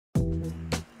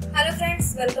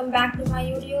friends, welcome back to my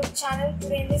YouTube channel.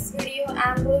 Today in this video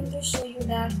I am going to show you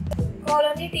that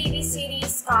Colony TV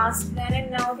series cast then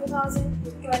and now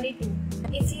 2022.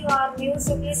 If you are new,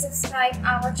 so please subscribe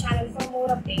our channel for more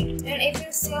updates. And if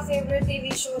it's your favorite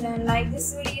TV show, then like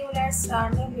this video. Let's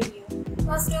start the video.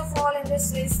 First of all, in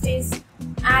this list is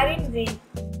Erin Gray,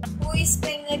 who is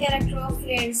playing the character of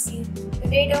Lindsay. The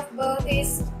date of birth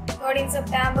is 13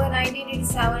 September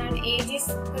 1987 and age is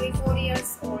 34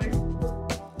 years old.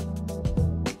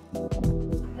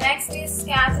 Next is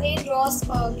Kathleen Ross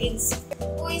Perkins,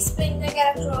 who is playing the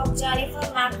character of Jennifer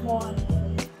McMahon.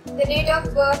 The date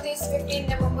of birth is 15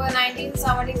 November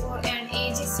 1974 and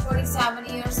age is 47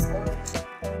 years old.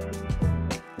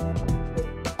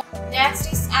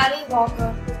 Next is Ali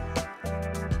Walker,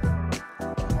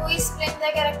 who is playing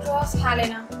the character of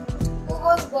Helena, who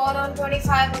was born on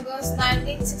 25 August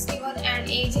 1961 and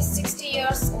age is 60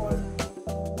 years old.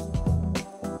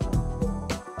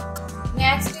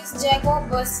 Next is Jacob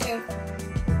Buster,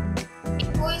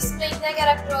 who is playing the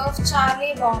character of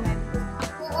Charlie Bowman,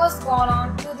 who was born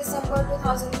on 2 December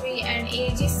 2003 and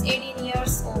age is 18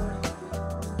 years old.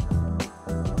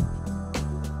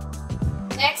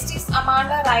 Next is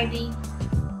Amanda Riley,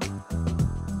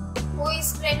 who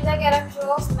is playing the character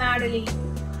of Madeline.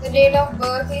 The date of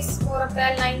birth is 4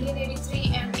 April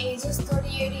 1983 and age is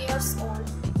 38 years old.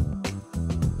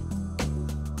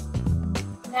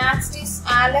 Next is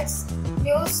Alex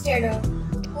Newstead,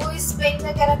 who is playing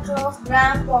the character of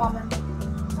Bram Bowman,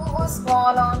 who was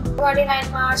born on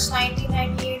 29 March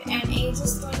 1998 and age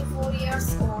is 24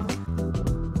 years old.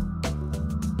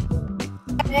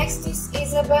 Next is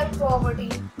Isabel Proverty,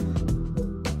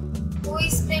 who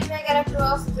is playing the character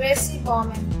of Gracie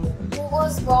Bowman, who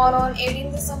was born on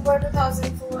 18 December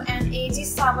 2004 and age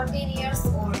is 17 years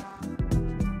old.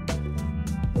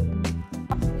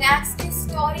 Next is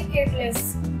Tori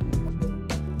Kittless,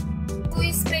 who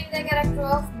is playing the character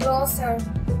of Browser,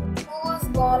 who was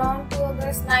born on 2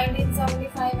 August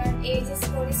 1975 and age is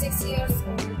 46 years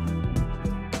old.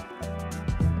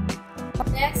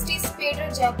 Next is Peter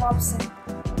Jacobson,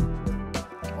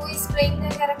 who is playing the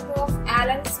character of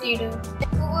Alan Snyder,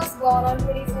 who was born on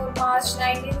 24 March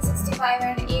 1965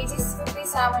 and age is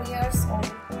 57 years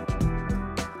old.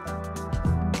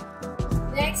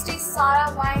 Next is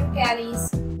Sarah Wayne Callies,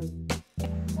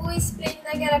 who is playing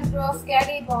the character of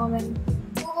Katie Bowman,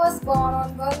 who was born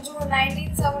on 1 June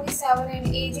 1977 and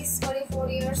age is 44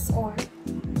 years old.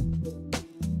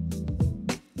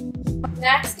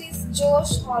 Next is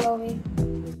Josh Holloway,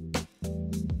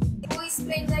 who is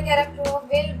playing the character of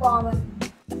Will Bowman,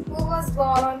 who was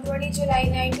born on 20 July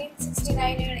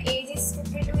 1969 and age is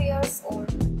 52 years old.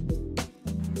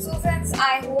 So friends,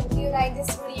 I hope you like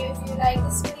this video. If you like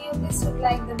this video, please hit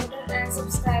like the button and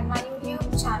subscribe my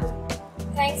YouTube channel.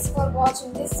 Thanks for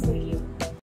watching this video.